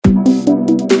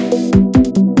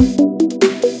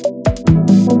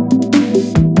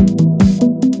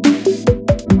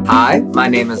My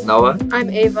name is Noah.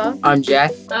 I'm Ava. I'm Jack.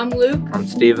 I'm Luke. I'm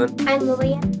Steven. I'm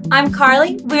Lillian. I'm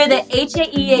Carly. We're the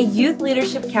HAEA Youth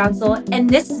Leadership Council, and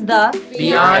this is the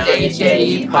Beyond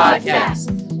HAE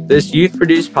podcast. This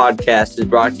youth-produced podcast is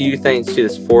brought to you thanks to the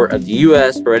support of the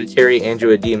U.S. Hereditary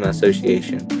Angioedema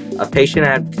Association, a patient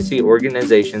advocacy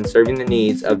organization serving the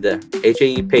needs of the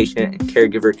HAE patient and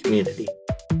caregiver community.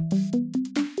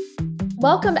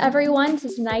 Welcome everyone to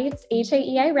tonight's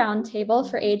HAEA Roundtable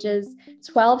for ages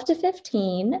 12 to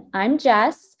 15. I'm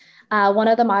Jess, one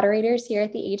of the moderators here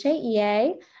at the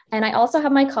HAEA, and I also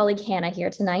have my colleague Hannah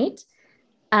here tonight.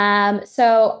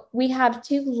 So we have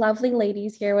two lovely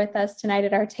ladies here with us tonight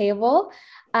at our table.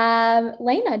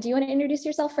 Lena, do you want to introduce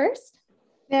yourself first?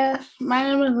 Yes, my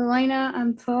name is Elena.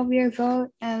 I'm 12 years old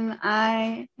and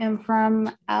I am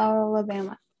from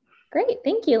Alabama. Great,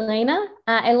 thank you, Lena.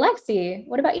 And Lexi,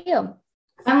 what about you?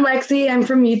 I'm Lexi. I'm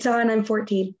from Utah and I'm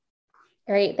 14.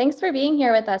 Great, thanks for being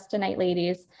here with us tonight,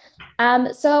 ladies.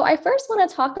 So I first want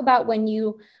to talk about when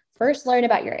you first learned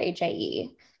about your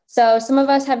HAE. So some of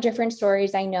us have different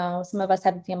stories, I know. Some of us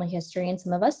have a family history and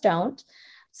some of us don't.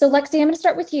 So Lexi, I'm going to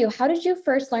start with you. How did you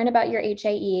first learn about your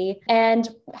HAE and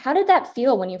how did that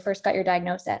feel when you first got your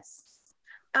diagnosis?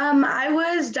 I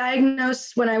was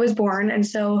diagnosed when I was born. And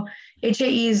so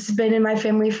HAE's been in my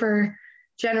family for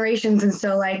generations. And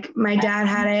so like my dad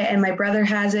had it and my brother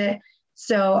has it.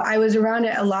 So I was around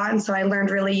it a lot. And so I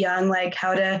learned really young, like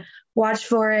how to watch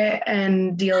for it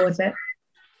and deal with it.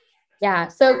 Yeah,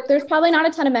 so there's probably not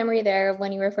a ton of memory there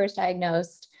when you were first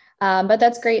diagnosed, but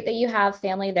that's great that you have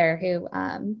family there who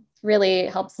really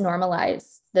helps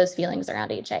normalize those feelings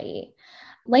around HAE.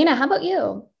 Lena, how about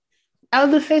you? I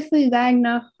was officially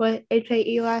diagnosed with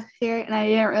HAE last year and I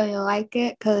didn't really like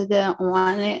it because I didn't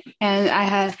want it. And I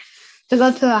had to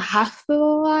go to the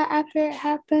hospital a lot after it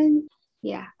happened.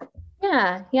 Yeah.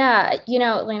 Yeah. You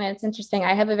know, Lena, it's interesting.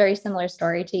 I have a very similar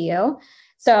story to you.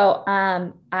 So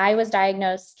I was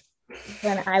diagnosed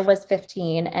when I was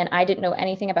 15 and I didn't know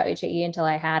anything about HAE until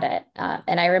I had it.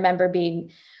 And I remember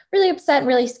being really upset and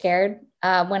really scared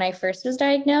when I first was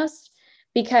diagnosed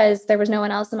because there was no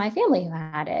one else in my family who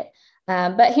had it.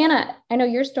 But Hannah, I know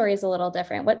your story is a little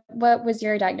different. What was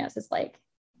your diagnosis like?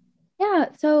 Yeah,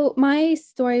 so my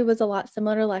story was a lot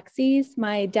similar to Lexi's.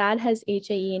 My dad has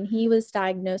HAE and he was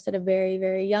diagnosed at a very,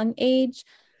 very young age.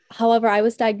 However, I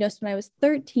was diagnosed when I was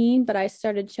 13, but I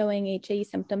started showing HAE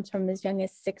symptoms from as young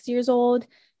as 6 years old.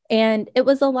 And it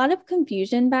was a lot of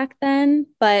confusion back then.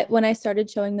 But when I started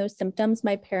showing those symptoms,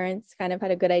 my parents kind of had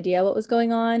a good idea what was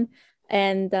going on.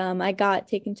 And I got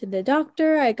taken to the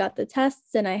doctor, I got the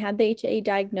tests, and I had the HAE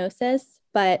diagnosis.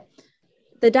 But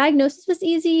the diagnosis was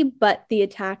easy, but the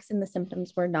attacks and the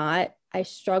symptoms were not. I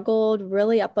struggled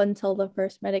really up until the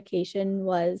first medication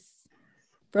was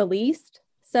released.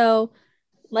 So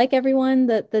like everyone,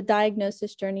 the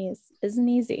diagnosis journey isn't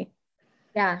easy.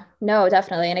 Yeah, no,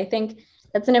 definitely. And I think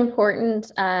that's an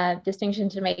important distinction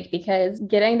to make because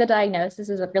getting the diagnosis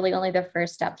is really only the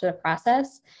first step to the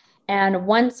process. And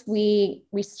once we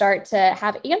start to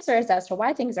have answers as to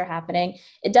why things are happening,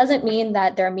 it doesn't mean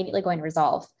that they're immediately going to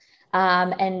resolve.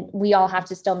 And we all have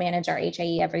to still manage our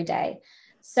HAE every day.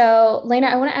 So Lena,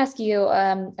 I want to ask you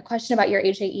a question about your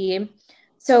HAE.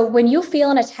 So when you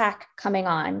feel an attack coming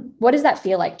on, what does that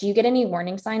feel like? Do you get any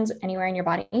warning signs anywhere in your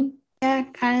body? Yeah,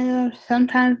 kind of.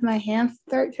 Sometimes my hands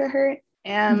start to hurt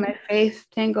and my face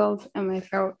tingles and my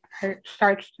throat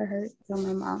starts to hurt from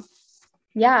my mouth.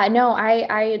 Yeah, no,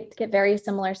 I get very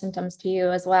similar symptoms to you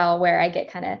as well, where I get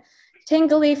kind of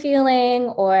tingly feeling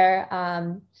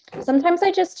or sometimes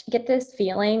I just get this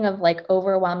feeling of like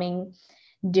overwhelming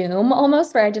doom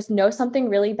almost, where I just know something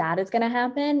really bad is going to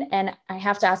happen. And I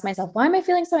have to ask myself, why am I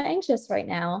feeling so anxious right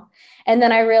now? And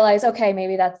then I realize, okay,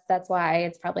 maybe that's why.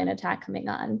 It's probably an attack coming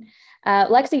on.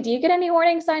 Lexi, do you get any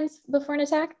warning signs before an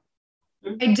attack?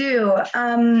 I do.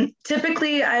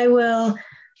 Typically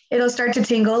it'll start to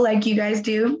tingle like you guys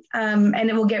do. And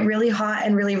it will get really hot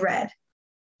and really red.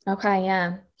 Okay.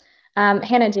 Yeah.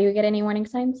 Hannah, do you get any warning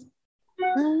signs?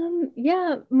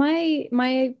 Yeah,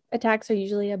 my attacks are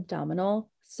usually abdominal.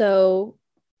 So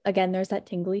again, there's that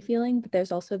tingly feeling, but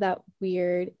there's also that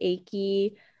weird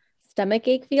achy stomach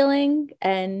ache feeling.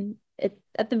 And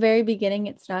at the very beginning,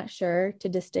 it's not sure to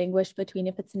distinguish between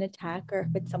if it's an attack or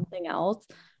if it's something else.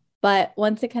 But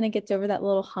once it kind of gets over that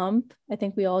little hump, I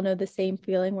think we all know the same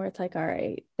feeling where it's like, all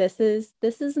right, this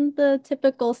isn't the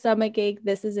typical stomach ache.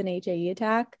 This is an HAE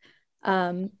attack.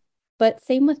 But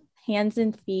same with hands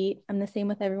and feet. I'm the same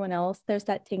with everyone else. There's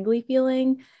that tingly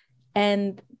feeling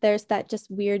and there's that just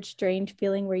weird, strange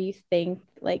feeling where you think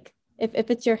like if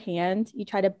it's your hand, you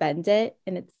try to bend it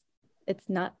and it's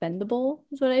not bendable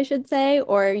is what I should say,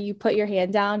 or you put your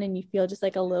hand down and you feel just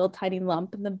like a little tiny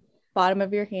lump in the bottom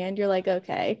of your hand, you're like,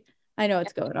 okay, I know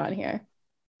what's going on here.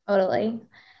 Totally.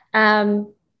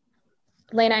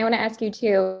 Lena, I want to ask you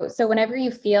too. So whenever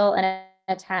you feel an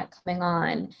attack coming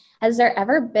on, has there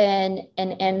ever been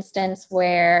an instance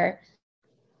where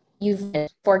you've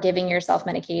for giving yourself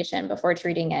medication before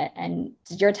treating it, and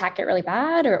did your attack get really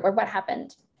bad, or what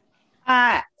happened?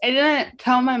 I didn't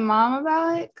tell my mom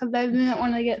about it because I didn't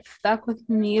want to get stuck with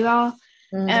the needle.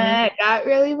 Mm-hmm. And it got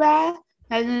really bad.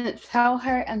 I didn't tell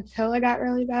her until it got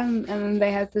really bad, and then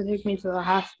they had to take me to the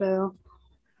hospital.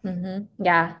 Mm-hmm.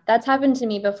 Yeah, that's happened to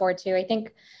me before too. I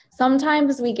think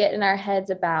sometimes we get in our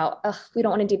heads about, we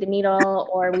don't want to do the needle,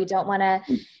 or we don't want to,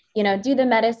 do the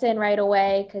medicine right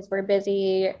away because we're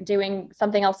busy doing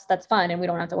something else that's fun and we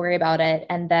don't have to worry about it.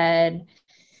 And then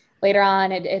later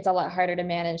on, it's a lot harder to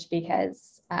manage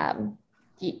because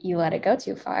you let it go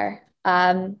too far.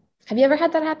 Have you ever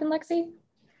had that happen, Lexi?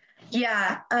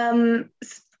 Yeah.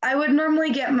 I would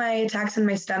normally get my attacks in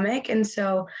my stomach. And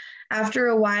so after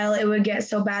a while, it would get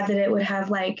so bad that it would have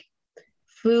like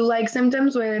flu-like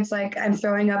symptoms where it's like I'm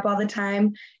throwing up all the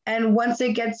time. And once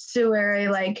it gets to where I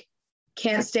like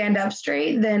can't stand up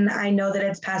straight, then I know that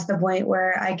it's past the point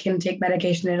where I can take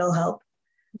medication. It'll help.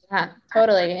 Yeah,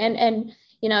 totally. And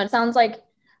it sounds like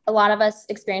a lot of us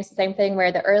experience the same thing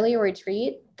where the earlier we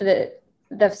treat, the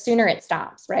sooner it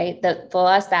stops, right? The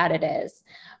less bad it is.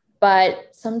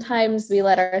 But sometimes we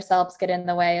let ourselves get in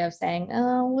the way of saying,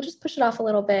 oh, we'll just push it off a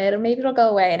little bit, or maybe it'll go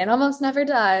away. And it almost never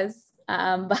does.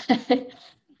 But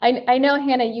I know,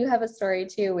 Hannah, you have a story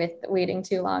too with waiting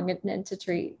too long and to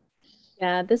treat.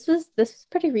 Yeah, this was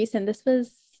pretty recent. This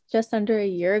was just under a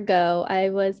year ago. I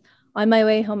was on my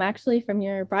way home actually from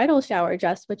your bridal shower,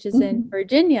 Jess, which is in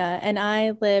Virginia, and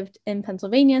I lived in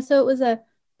Pennsylvania. So it was a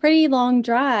pretty long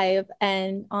drive.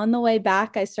 And on the way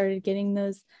back, I started getting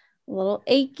those little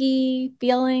achy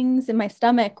feelings in my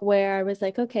stomach where I was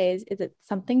like, okay, is it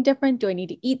something different? Do I need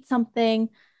to eat something?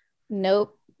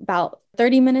 Nope. About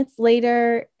 30 minutes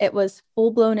later, it was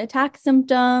full-blown attack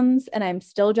symptoms, and I'm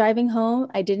still driving home.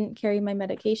 I didn't carry my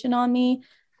medication on me.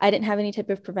 I didn't have any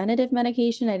type of preventative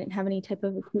medication. I didn't have any type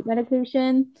of acute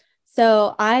medication.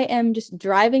 So I am just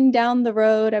driving down the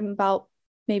road. I'm about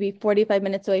maybe 45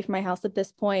 minutes away from my house at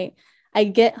this point. I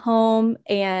get home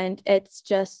and it's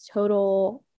just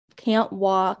total can't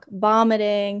walk,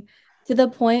 vomiting, to the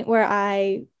point where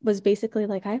I was basically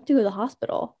like, I have to go to the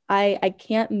hospital. I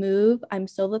can't move. I'm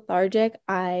so lethargic.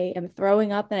 I am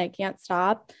throwing up and I can't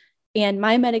stop. And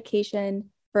my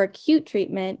medication for acute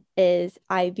treatment is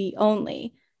IV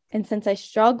only. And since I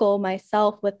struggle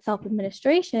myself with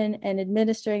self-administration and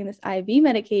administering this IV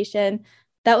medication,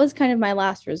 that was kind of my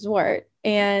last resort.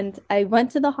 And I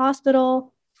went to the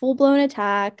hospital, full-blown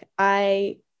attack.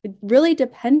 I really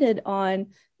depended on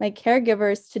my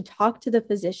caregivers to talk to the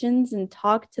physicians and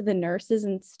talk to the nurses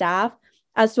and staff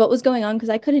as to what was going on, because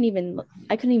I couldn't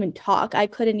even talk. I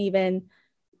couldn't even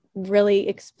really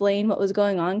explain what was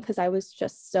going on because I was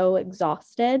just so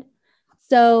exhausted.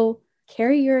 So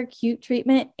carry your acute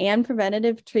treatment and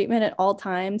preventative treatment at all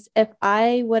times. If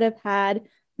I would have had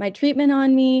my treatment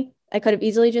on me, I could have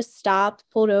easily just stopped,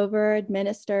 pulled over,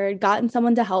 administered, gotten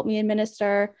someone to help me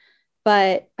administer.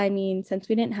 But I mean, since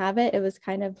we didn't have it, it was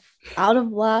kind of out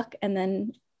of luck. And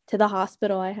then to the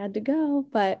hospital I had to go.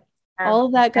 But all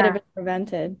of that could have been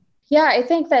prevented. Yeah, I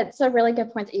think that's a really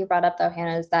good point that you brought up, though,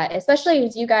 Hannah, is that especially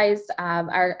as you guys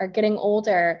are getting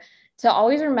older, to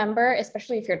always remember,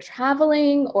 especially if you're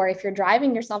traveling or if you're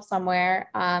driving yourself somewhere,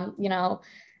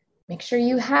 make sure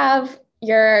you have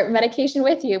your medication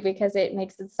with you, because it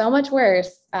makes it so much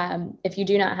worse if you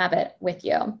do not have it with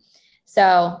you.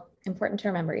 So important to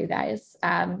remember, you guys.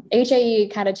 HAE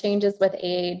kind of changes with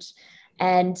age,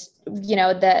 and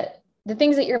the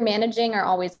things that you're managing are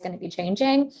always going to be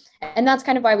changing. And that's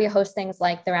kind of why we host things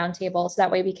like the roundtable, so that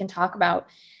way we can talk about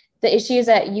the issues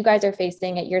that you guys are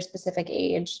facing at your specific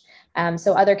age,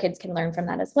 so other kids can learn from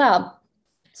that as well.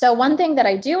 So one thing that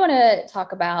I do want to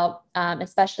talk about,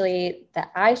 especially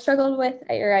that I struggled with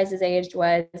at your guys' age,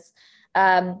 was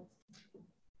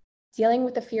dealing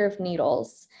with the fear of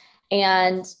needles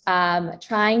and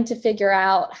trying to figure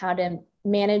out how to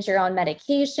manage your own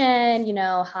medication,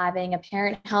 having a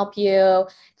parent help you,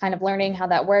 kind of learning how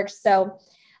that works. So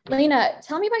Lena,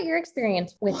 tell me about your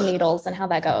experience with needles and how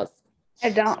that goes. I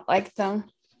don't like them,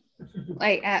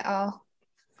 like at all.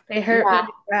 They hurt really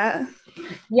bad.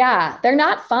 Yeah, they're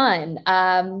not fun.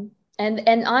 And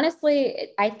honestly,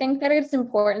 I think that it's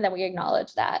important that we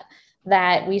acknowledge that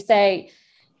we say,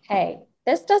 hey,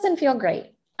 this doesn't feel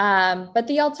great. But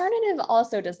the alternative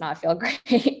also does not feel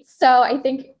great. So I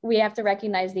think we have to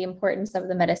recognize the importance of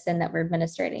the medicine that we're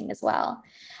administering as well.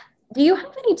 Do you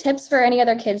have any tips for any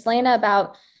other kids, Lena,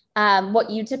 about what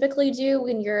you typically do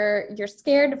when you're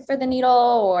scared for the needle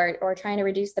or trying to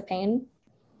reduce the pain?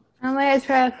 I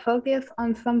try to focus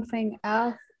on something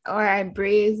else, or I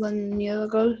breathe when the needle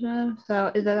goes in,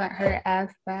 so it doesn't hurt as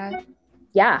bad.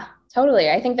 Yeah, totally.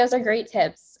 I think those are great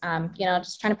tips.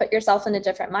 Just trying to put yourself in a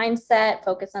different mindset,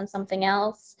 focus on something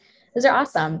else. Those are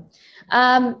awesome.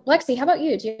 Lexi, how about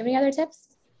you? Do you have any other tips?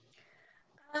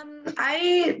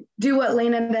 I do what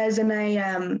Lena does, and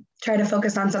I try to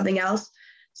focus on something else.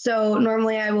 So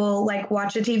normally I will like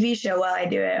watch a TV show while I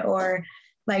do it, or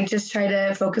like just try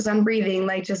to focus on breathing,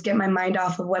 like just get my mind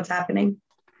off of what's happening.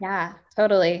 Yeah,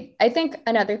 totally. I think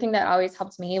another thing that always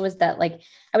helped me was that like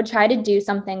I would try to do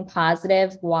something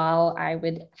positive while I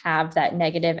would have that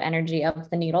negative energy of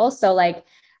the needle. So like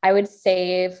I would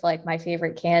save like my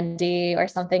favorite candy or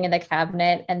something in the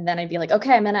cabinet. And then I'd be like,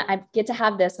 okay, I get to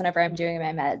have this whenever I'm doing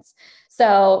my meds.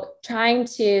 So trying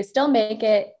to still make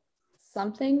it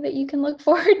something that you can look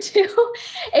forward to.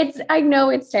 I know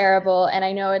it's terrible and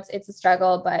I know it's a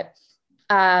struggle, but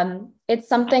it's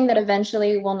something that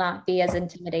eventually will not be as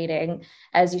intimidating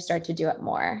as you start to do it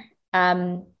more.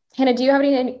 Hannah, do you have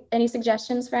any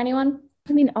suggestions for anyone?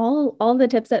 I mean, all the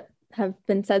tips that have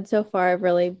been said so far have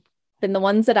really been the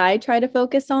ones that I try to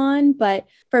focus on. But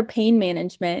for pain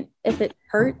management, if it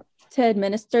hurts to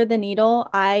administer the needle,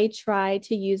 I try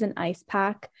to use an ice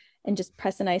pack and just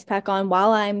press an ice pack on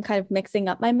while I'm kind of mixing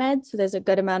up my meds. So there's a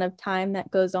good amount of time that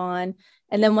goes on.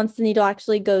 And then once the needle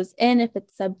actually goes in, if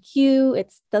it's sub-Q,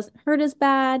 it doesn't hurt as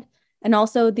bad. And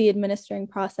also the administering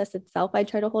process itself, I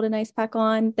try to hold an ice pack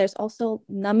on. There's also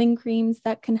numbing creams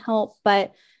that can help.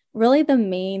 But really the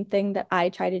main thing that I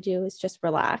try to do is just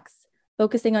relax.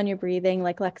 Focusing on your breathing,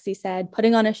 like Lexi said,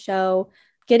 putting on a show.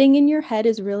 Getting in your head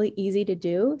is really easy to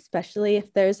do, especially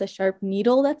if there's a sharp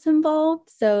needle that's involved.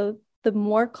 So the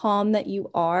more calm that you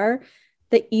are,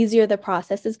 the easier the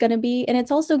process is going to be. And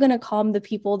it's also going to calm the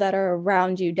people that are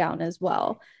around you down as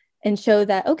well and show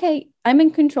that, okay, I'm in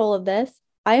control of this.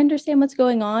 I understand what's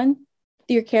going on.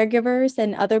 Your caregivers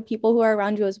and other people who are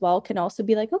around you as well can also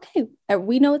be like, okay,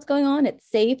 we know what's going on. It's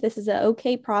safe. This is an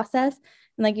okay process.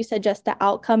 And like you said, just the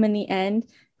outcome in the end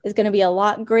is going to be a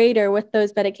lot greater with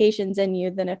those medications in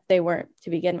you than if they weren't to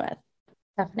begin with.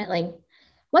 Definitely.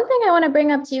 One thing I want to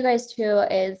bring up to you guys too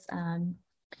is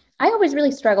I always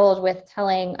really struggled with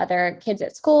telling other kids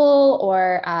at school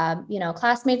or,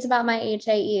 classmates about my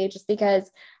HAE just because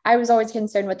I was always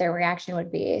concerned what their reaction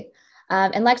would be.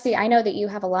 And Lexi, I know that you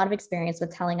have a lot of experience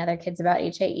with telling other kids about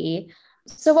HAE.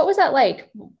 So what was that like?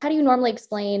 How do you normally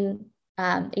explain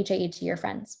HAE to your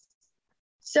friends?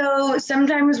 So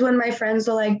sometimes when my friends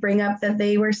will like bring up that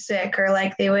they were sick or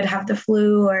like they would have the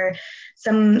flu or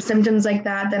some symptoms like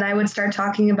that, then I would start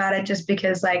talking about it just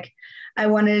because like I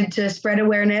wanted to spread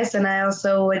awareness, and I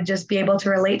also would just be able to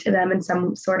relate to them in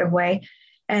some sort of way.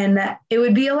 And it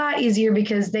would be a lot easier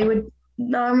because they would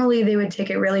take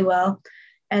it really well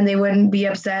and they wouldn't be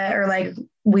upset or like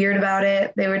weird about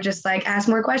it. They would just like ask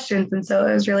more questions. And so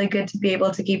it was really good to be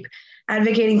able to keep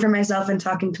advocating for myself and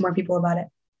talking to more people about it.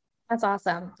 That's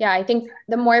awesome. Yeah, I think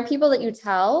the more people that you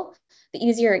tell, the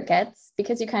easier it gets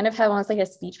because you kind of have almost like a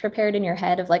speech prepared in your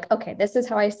head of like, okay, this is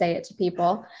how I say it to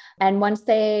people. And once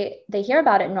they hear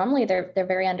about it, normally they're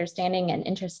very understanding and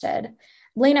interested.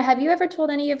 Lena, have you ever told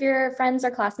any of your friends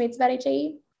or classmates about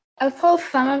HAE? I've told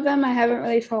some of them. I haven't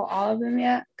really told all of them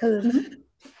yet because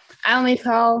I only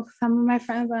tell some of my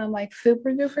friends that I'm like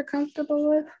super duper comfortable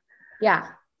with. Yeah.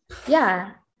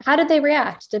 Yeah. How did they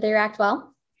react? Did they react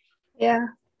well? Yeah.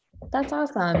 That's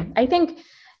awesome. I think,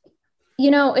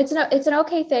 it's an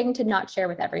okay thing to not share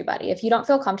with everybody. If you don't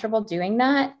feel comfortable doing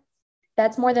that,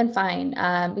 that's more than fine.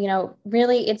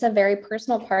 Really, it's a very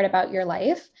personal part about your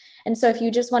life. And so if you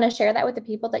just want to share that with the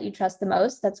people that you trust the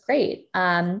most, that's great.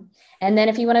 And then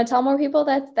if you want to tell more people,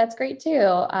 that's great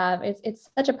too.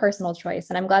 It's such a personal choice.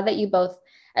 And I'm glad that you both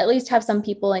at least have some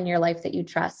people in your life that you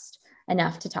trust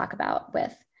enough to talk about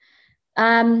with.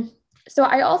 So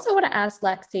I also want to ask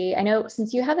Lexi, I know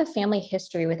since you have a family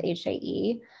history with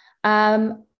HAE,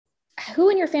 who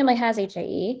in your family has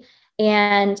HAE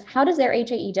and how does their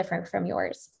HAE differ from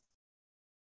yours?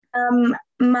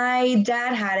 My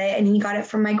dad had it and he got it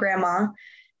from my grandma,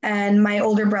 and my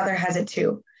older brother has it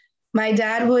too. My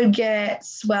dad would get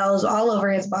swells all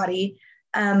over his body.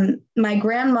 My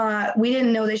grandma, we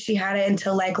didn't know that she had it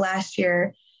until like last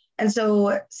year. And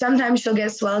so sometimes she'll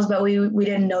get swells, but we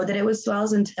didn't know that it was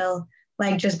swells until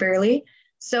like just barely.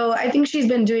 So I think she's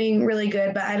been doing really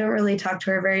good, but I don't really talk to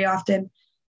her very often.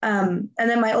 And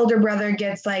then my older brother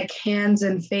gets like hands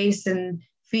and face and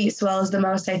feet swells the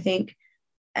most, I think.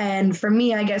 And for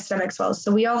me, I get stomach swells.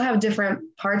 So we all have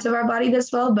different parts of our body that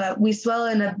swell, but we swell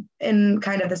in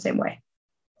kind of the same way.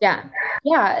 Yeah.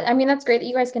 Yeah. I mean, that's great that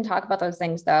you guys can talk about those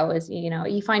things though, is,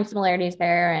 you find similarities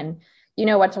there and you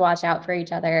know what to watch out for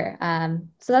each other.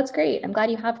 So that's great. I'm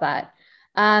glad you have that.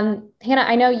 Hannah,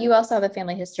 I know you also have a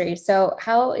family history. So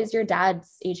how is your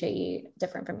dad's HAE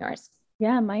different from yours?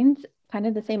 Yeah, mine's kind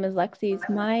of the same as Lexi's.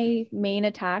 My main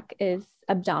attack is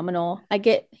abdominal. I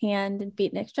get hand and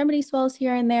feet and extremity swells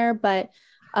here and there, but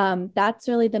that's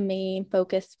really the main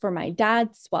focus for my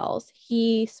dad's swells.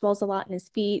 He swells a lot in his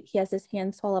feet. He has his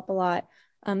hands swell up a lot.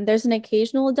 There's an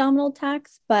occasional abdominal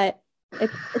attacks, but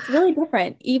it's really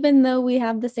different. Even though we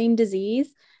have the same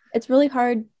disease, it's really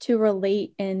hard to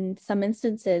relate in some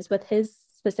instances with his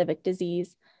specific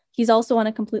disease. He's also on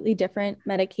a completely different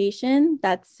medication.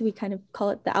 We kind of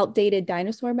call it the outdated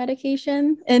dinosaur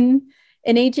medication in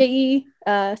HAE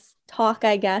talk,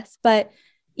 I guess. But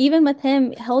even with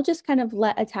him, he'll just kind of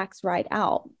let attacks ride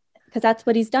out because that's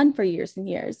what he's done for years and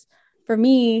years. For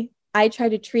me, I try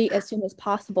to treat as soon as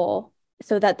possible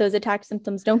so that those attack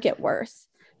symptoms don't get worse.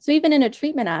 So even in a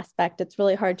treatment aspect, it's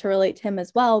really hard to relate to him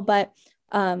as well. But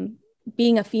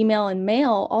being a female and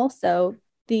male also,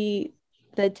 the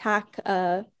attack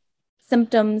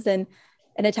symptoms and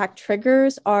attack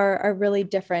triggers are really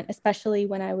different, especially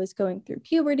when I was going through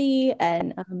puberty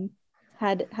and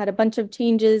had a bunch of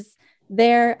changes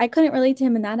there. I couldn't relate to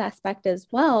him in that aspect as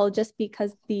well, just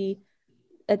because the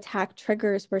attack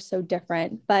triggers were so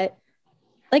different. But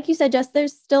like you said, Jess,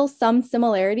 there's still some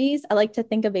similarities. I like to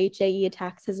think of HAE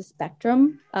attacks as a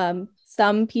spectrum.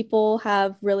 Some people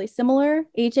have really similar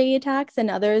HAE attacks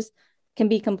and others can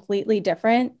be completely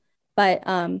different. But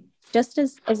just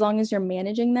as long as you're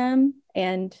managing them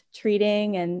and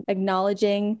treating and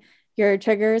acknowledging your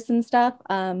triggers and stuff,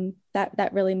 that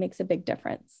really makes a big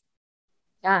difference.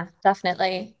 Yeah,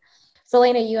 definitely. So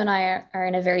Lena, you and I are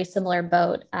in a very similar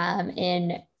boat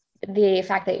in the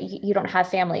fact that you don't have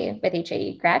family with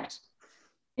HAE, correct?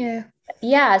 Yeah.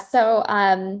 Yeah. So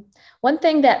one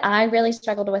thing that I really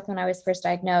struggled with when I was first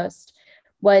diagnosed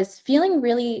was feeling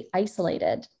really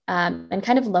isolated and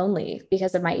kind of lonely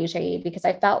because of my HAE, because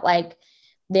I felt like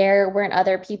there weren't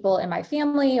other people in my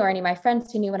family or any of my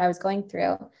friends who knew what I was going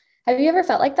through. Have you ever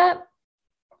felt like that?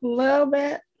 A little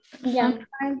bit. Yeah.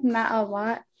 Sometimes, not a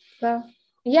lot. So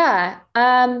yeah.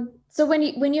 So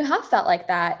when you have felt like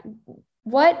that,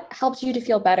 what helped you to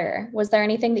feel better? Was there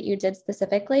anything that you did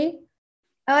specifically?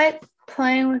 I like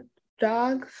playing with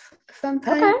dogs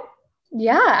sometimes. Okay.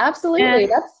 Yeah, absolutely.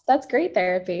 And That's great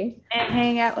therapy.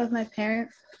 hang out with my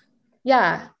parents.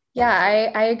 Yeah.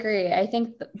 Yeah, I agree. I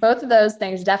think both of those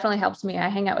things definitely helps me. I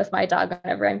hang out with my dog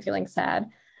whenever I'm feeling sad.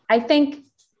 I think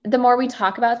the more we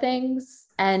talk about things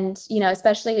and,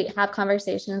 especially have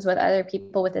conversations with other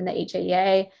people within the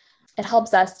HAEA, it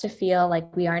helps us to feel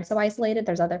like we aren't so isolated.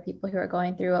 There's other people who are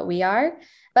going through what we are.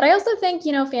 But I also think,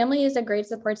 family is a great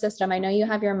support system. I know you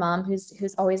have your mom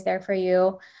who's always there for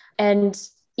you. And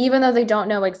even though they don't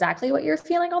know exactly what you're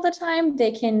feeling all the time,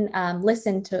 they can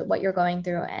listen to what you're going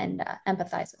through and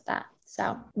empathize with that.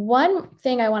 So one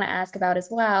thing I want to ask about as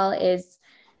well is,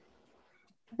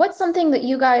 what's something that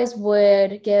you guys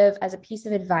would give as a piece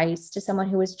of advice to someone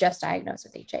who was just diagnosed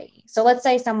with HAE? So let's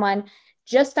say someone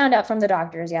just found out from the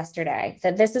doctors yesterday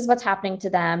that this is what's happening to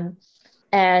them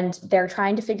and they're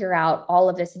trying to figure out all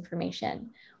of this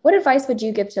information. What advice would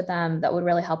you give to them that would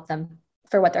really help them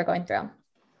for what they're going through?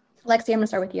 Lexi, I'm going to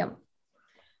start with you.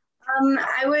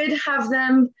 I would have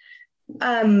them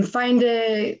find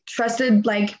a trusted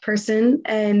person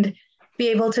and be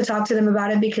able to talk to them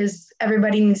about it, because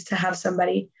everybody needs to have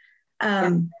somebody.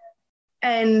 And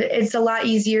it's a lot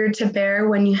easier to bear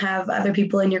when you have other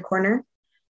people in your corner.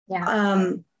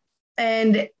 Yeah.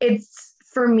 And it's,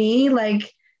 for me,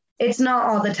 it's not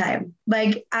all the time.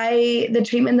 The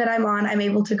treatment that I'm on, I'm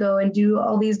able to go and do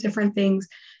all these different things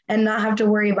and not have to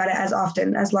worry about it as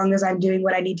often, as long as I'm doing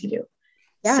what I need to do.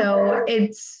 Yeah. So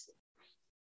it's,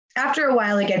 after a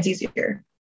while, it gets easier.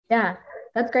 Yeah,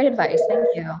 that's great advice. Thank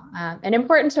you. And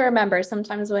important to remember,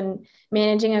 sometimes when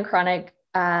managing a chronic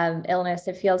illness,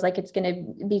 it feels like it's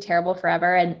going to be terrible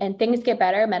forever, and things get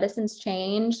better. Medicines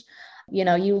change.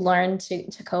 You learn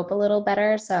to cope a little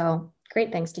better. So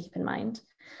great things to keep in mind.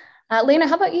 Lena,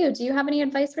 how about you? Do you have any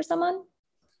advice for someone?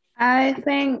 I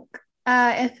think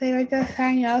if they were just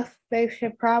diagnosed, they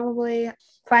should probably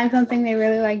find something they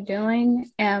really like doing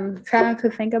and try not to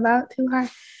think about too hard.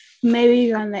 Maybe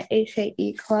join the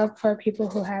HAE club for people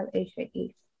who have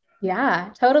HAE. Yeah,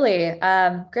 totally.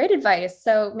 Great advice.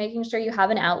 So making sure you have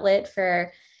an outlet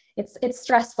for, it's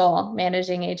stressful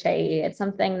managing HAE. It's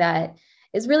something that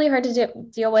is really hard to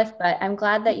deal with, but I'm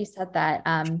glad that you said that.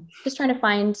 Just trying to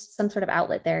find some sort of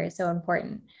outlet there is so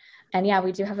important. And yeah,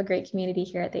 we do have a great community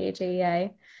here at the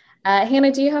HAEA.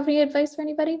 Hannah, do you have any advice for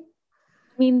anybody?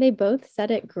 I mean, they both said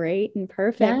it great and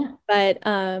perfect, but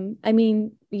I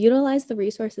mean, utilize the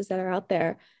resources that are out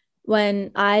there.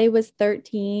 When I was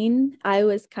 13, I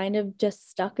was kind of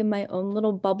just stuck in my own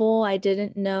little bubble. I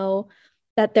didn't know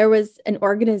that there was an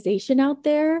organization out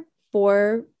there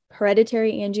for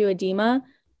hereditary angioedema.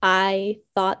 I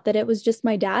thought that it was just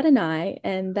my dad and I,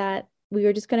 and that we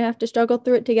were just going to have to struggle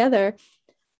through it together.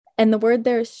 And the word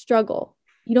there is struggle.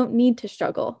 You don't need to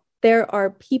struggle. There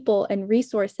are people and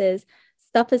resources,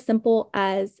 stuff as simple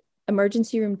as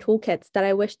emergency room toolkits that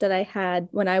I wish that I had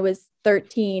when I was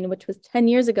 13, which was 10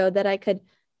 years ago, that I could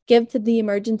give to the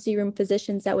emergency room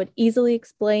physicians that would easily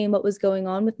explain what was going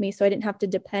on with me, so I didn't have to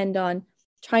depend on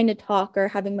trying to talk or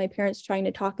having my parents trying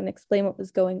to talk and explain what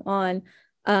was going on.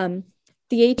 The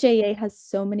HAEA has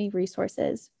so many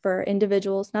resources for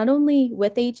individuals, not only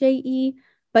with HAE,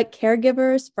 but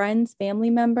caregivers, friends, family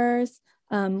members.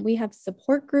 We have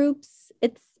support groups.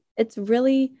 It's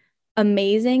really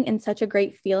amazing and such a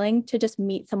great feeling to just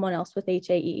meet someone else with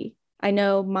HAE. I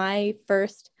know my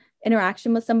first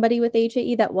interaction with somebody with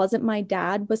HAE that wasn't my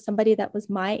dad was somebody that was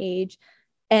my age,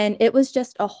 and it was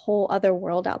just a whole other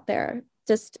world out there.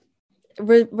 Just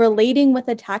relating with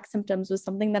attack symptoms was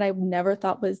something that I never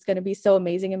thought was going to be so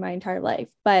amazing in my entire life.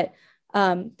 But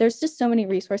there's just so many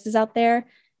resources out there,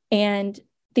 and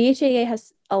the HAEA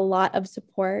has a lot of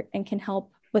support and can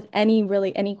help with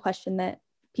any question that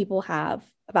people have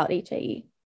about HAE.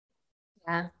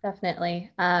 Yeah,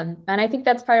 definitely. And I think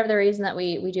that's part of the reason that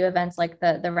we do events like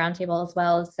the roundtable as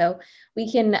well, so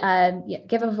we can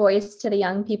give a voice to the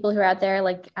young people who are out there,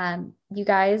 like you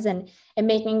guys, and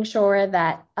making sure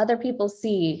that other people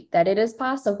see that it is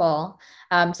possible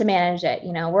to manage it.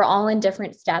 You know, we're all in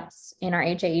different steps in our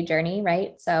HAE journey,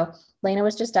 right? So Lena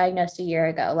was just diagnosed a year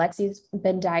ago. Lexi's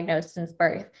been diagnosed since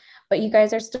birth, but you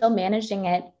guys are still managing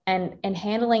it and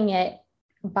handling it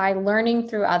by learning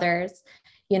through others,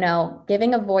 you know,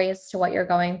 giving a voice to what you're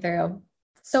going through.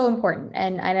 So important.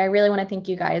 And I really want to thank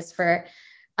you guys for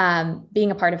being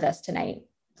a part of this tonight.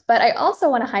 But I also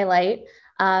want to highlight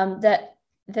that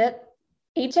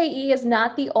HAE is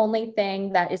not the only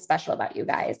thing that is special about you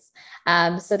guys.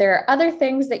 So there are other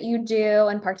things that you do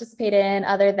and participate in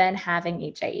other than having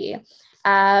HAE.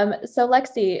 So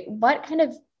Lexi, what kind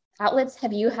of outlets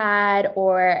have you had,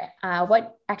 or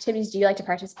what activities do you like to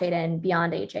participate in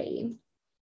beyond HAE?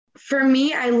 For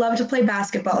me, I love to play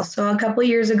basketball. So a couple of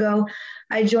years ago,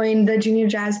 I joined the junior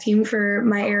jazz team for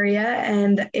my area,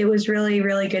 and it was really,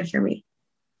 really good for me.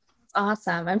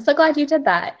 Awesome. I'm so glad you did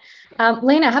that.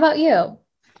 Lena, how about you?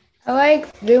 I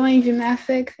like doing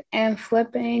gymnastics and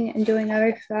flipping and doing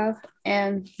other stuff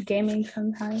and gaming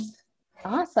sometimes.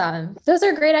 Awesome. Those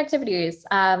are great activities.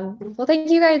 Well, thank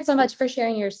you guys so much for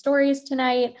sharing your stories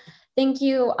tonight. Thank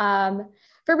you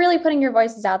for really putting your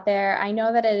voices out there. I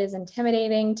know that it is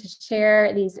intimidating to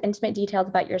share these intimate details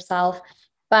about yourself,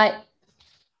 but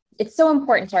it's so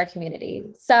important to our community.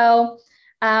 So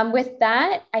with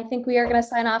that, I think we are going to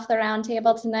sign off the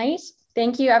roundtable tonight.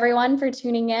 Thank you everyone for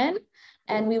tuning in,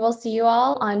 and we will see you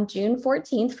all on June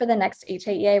 14th for the next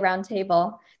HAEA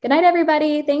roundtable. Good night,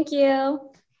 everybody. Thank you.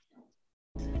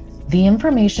 The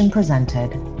information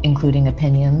presented, including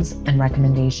opinions and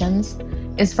recommendations,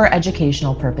 is for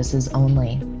educational purposes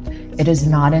only. It is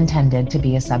not intended to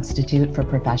be a substitute for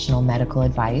professional medical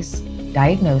advice,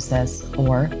 diagnosis,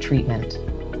 or treatment.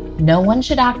 No one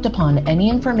should act upon any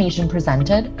information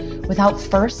presented without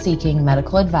first seeking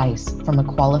medical advice from a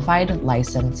qualified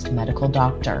licensed medical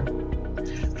doctor.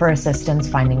 For assistance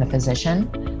finding a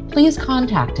physician, please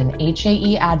contact an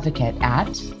HAE advocate at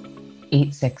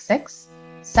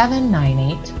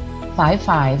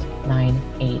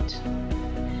 866-798-5598.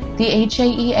 The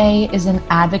HAEA is an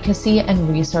advocacy and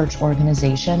research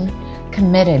organization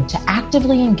committed to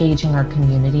actively engaging our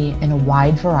community in a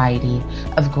wide variety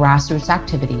of grassroots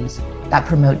activities that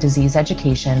promote disease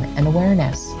education and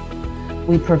awareness.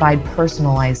 We provide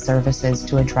personalized services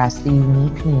to address the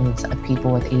unique needs of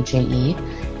people with HAE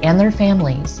and their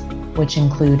families, which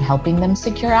include helping them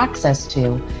secure access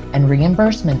to and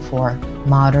reimbursement for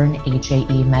modern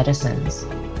HAE medicines.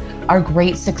 Our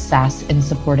great success in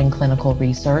supporting clinical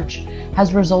research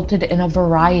has resulted in a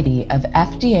variety of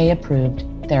FDA-approved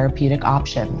therapeutic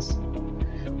options.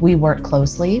 We work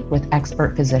closely with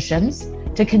expert physicians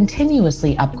to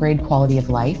continuously upgrade quality of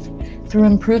life through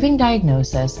improving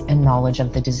diagnosis and knowledge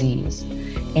of the disease,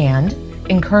 and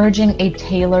encouraging a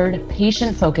tailored,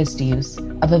 patient-focused use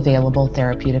of available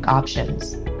therapeutic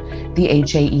options. The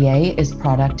HAEA is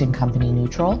product and company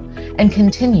neutral and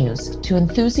continues to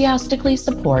enthusiastically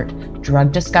support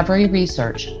drug discovery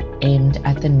research aimed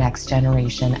at the next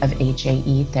generation of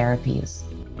HAE therapies.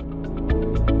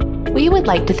 We would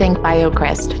like to thank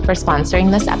BioCryst for sponsoring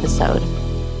this episode.